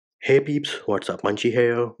Hey peeps, what's up? Munchie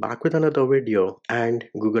here, back with another video. And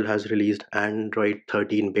Google has released Android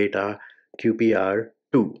 13 Beta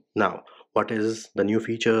QPR2. Now, what is the new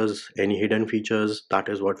features, any hidden features? That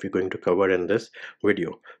is what we're going to cover in this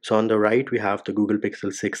video. So on the right, we have the Google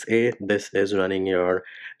Pixel 6a. This is running your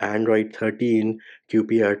Android 13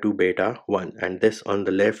 QPR2 Beta 1. And this on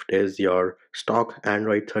the left is your stock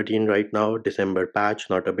Android 13 right now, December patch,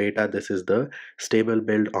 not a beta. This is the stable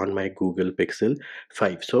build on my Google Pixel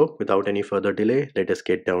 5. So without any further delay, let us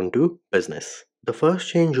get down to business. The first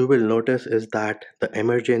change you will notice is that the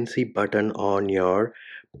emergency button on your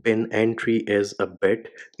pin entry is a bit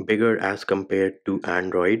bigger as compared to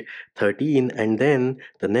Android 13. And then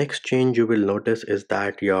the next change you will notice is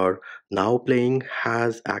that your now playing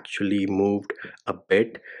has actually moved a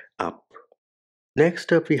bit up.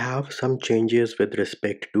 Next up, we have some changes with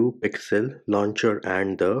respect to Pixel Launcher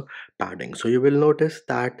and the padding. So you will notice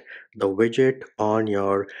that the widget on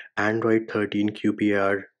your Android 13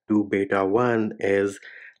 QPR2 Beta 1 is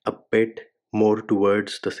a bit more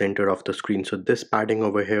towards the center of the screen. So this padding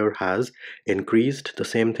over here has increased. The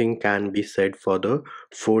same thing can be said for the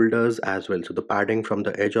folders as well. So the padding from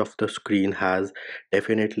the edge of the screen has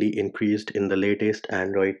definitely increased in the latest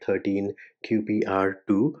Android 13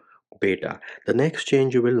 QPR2 Beta. The next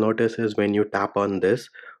change you will notice is when you tap on this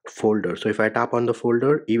folder. So if I tap on the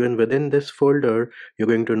folder, even within this folder, you're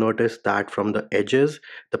going to notice that from the edges,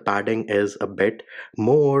 the padding is a bit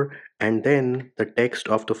more, and then the text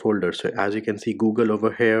of the folder. So as you can see, Google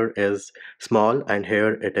over here is small and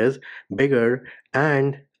here it is bigger.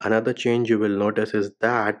 And another change you will notice is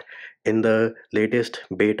that in the latest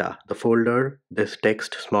beta, the folder, this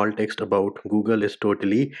text, small text about Google is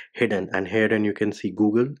totally hidden, and herein you can see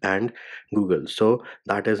Google and Google. So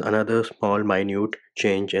that is another small minute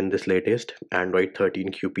change in this latest Android 13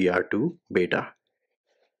 QPR2 beta.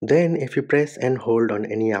 Then if you press and hold on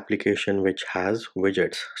any application which has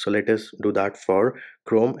widgets, so let us do that for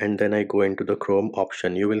Chrome, and then I go into the Chrome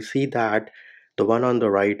option, you will see that the one on the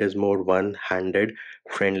right is more one-handed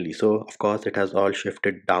friendly. So of course it has all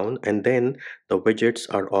shifted down, and then the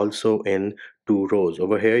widgets are also in two rows.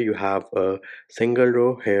 Over here you have a single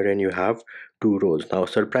row, here and you have two rows. Now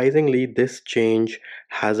surprisingly, this change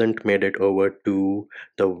hasn't made it over to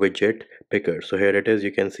the widget picker. So here it is,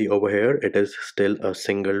 you can see over here it is still a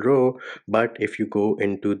single row, but if you go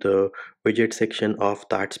into the widget section of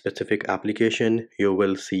that specific application, you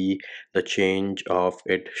will see the change of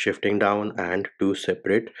it shifting down and two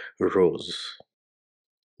separate rows.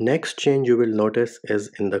 Next change you will notice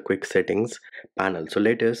is in the quick settings panel. So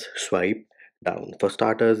let us swipe down. For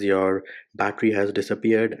starters, your battery has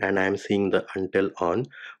disappeared and I am seeing the until on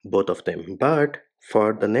both of them. But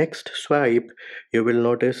for the next swipe, you will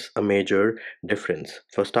notice a major difference.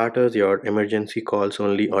 For starters, your emergency calls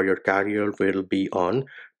only or your carrier will be on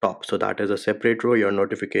top. So that is a separate row. Your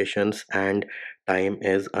notifications and time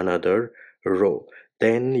is another row.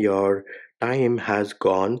 Then your time has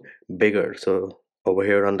gone bigger. So over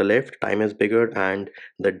here on the left, time is bigger and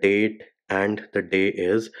the date and the day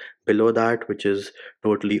is below that, which is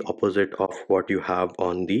totally opposite of what you have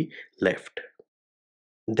on the left.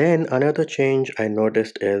 Then another change I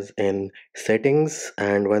noticed is in settings,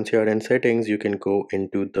 and once you're in settings you can go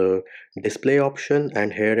into the display option,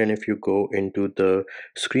 and here, and if you go into the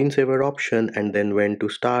screensaver option and then when to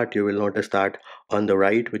start, you will notice that on the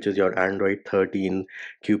right, which is your Android 13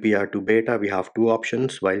 QPR2 beta, we have two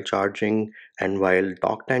options, while charging and while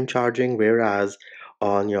docked and charging, whereas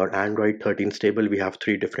on your Android 13 stable we have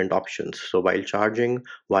three different options, so while charging,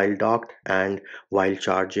 while docked, and while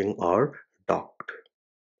charging or docked.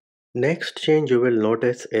 Next change you will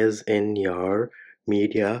notice is in your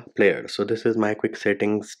media player. So this is my quick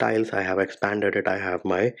settings styles. I have expanded it. I have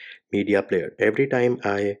my media player. Every time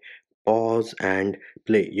I pause and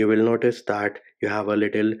play, you will notice that you have a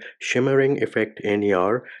little shimmering effect in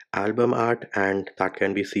your album art, and that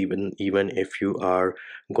can be seen even if you are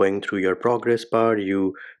going through your progress bar,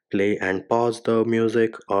 you play and pause the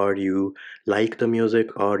music, or you like the music,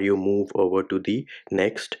 or you move over to the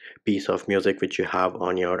next piece of music which you have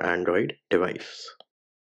on your Android device.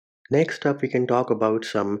 Next up, we can talk about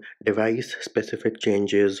some device specific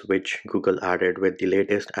changes which Google added with the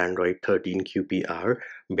latest Android 13 QPR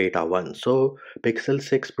Beta 1. So, Pixel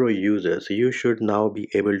 6 Pro users, you should now be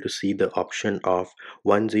able to see the option of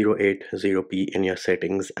 1080p in your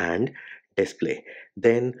settings and display.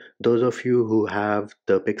 Then, those of you who have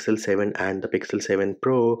the Pixel 7 and the Pixel 7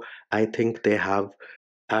 Pro, I think they have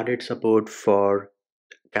added support for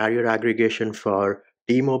carrier aggregation for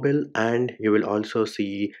T-Mobile, and you will also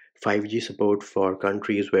see 5G support for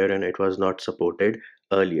countries wherein it was not supported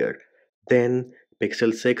earlier. Then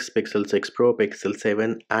Pixel 6, Pixel 6 Pro, Pixel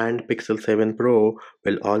 7 and Pixel 7 Pro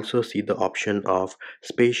will also see the option of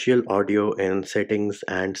spatial audio in settings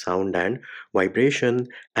and sound and vibration.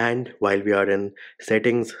 And while we are in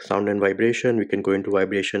settings, sound and vibration, we can go into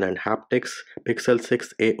vibration and haptics. Pixel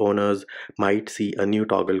 6a owners might see a new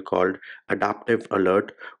toggle called adaptive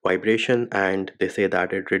alert vibration, and they say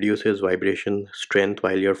that it reduces vibration strength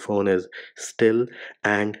while your phone is still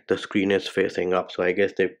and the screen is facing up. So I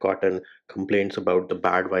guess they've gotten complaints about the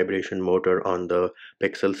bad vibration motor on the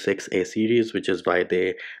Pixel 6a series, which is why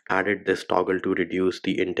they added this toggle to reduce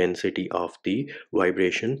the intensity of the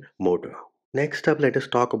vibration motor. Next up, let us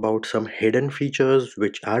talk about some hidden features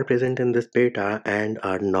which are present in this beta and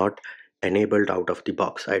are not enabled out of the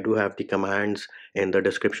box. I do have the commands in the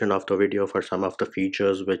description of the video for some of the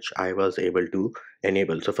features which I was able to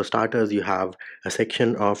enable. So for starters, you have a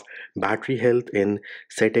section of battery health in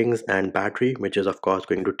settings and battery, which is of course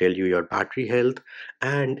going to tell you your battery health.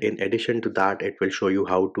 And in addition to that, it will show you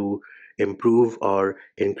how to improve or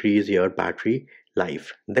increase your battery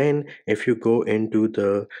life. Then if you go into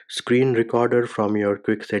the screen recorder from your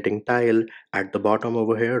quick setting tile at the bottom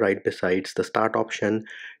over here, right besides the start option,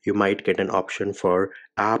 you might get an option for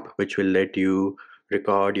app which will let you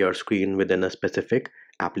record your screen within a specific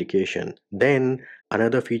application. Then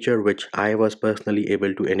another feature which I was personally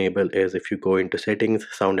able to enable is if you go into settings,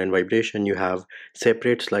 sound and vibration, you have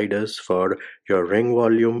separate sliders for your ring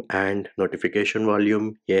volume and notification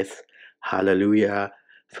volume. Yes, hallelujah,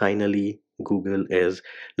 finally Google is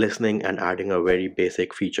listening and adding a very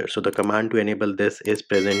basic feature. So the command to enable this is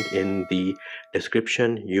present in the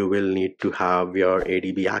description. You will need to have your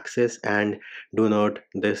ADB access, and do note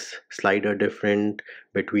this slider different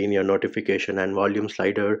between your notification and volume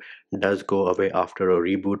slider does go away after a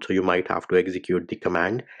reboot, so you might have to execute the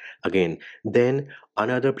command again. Then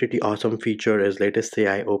another pretty awesome feature is, let us say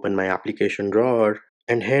I open my application drawer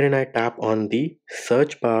and herein I tap on the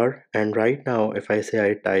search bar, and right now if I say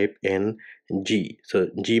I type in so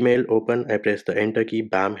Gmail open, I press the enter key,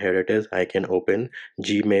 bam, here it is, I can open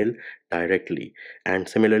Gmail directly. And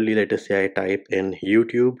similarly, let us say I type in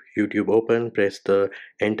YouTube open, press the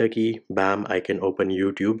enter key, bam, I can open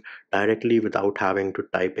YouTube directly without having to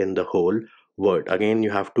type in the whole word. Again, you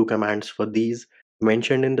have two commands for these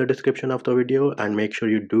mentioned in the description of the video, and make sure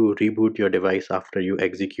you do reboot your device after you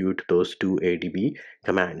execute those two ADB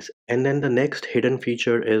commands. And then the next hidden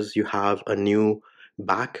feature is you have a new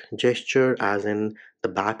back gesture, as in the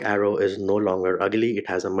back arrow is no longer ugly, it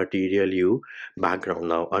has a material you background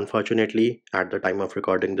now. Unfortunately, at the time of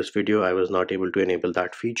recording this video, I was not able to enable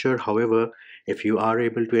that feature. However, if you are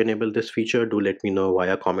able to enable this feature, do let me know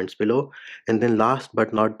via comments below. And then last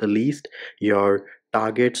but not the least, your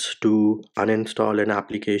targets to uninstall an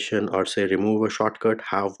application or say remove a shortcut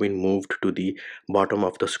have been moved to the bottom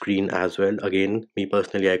of the screen as well. Again, me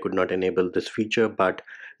personally, I could not enable this feature, but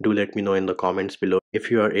do let me know in the comments below if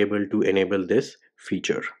you are able to enable this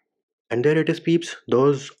feature. And there it is, peeps.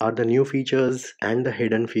 Those are the new features and the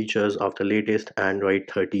hidden features of the latest Android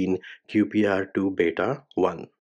 13 QPR2 Beta 1.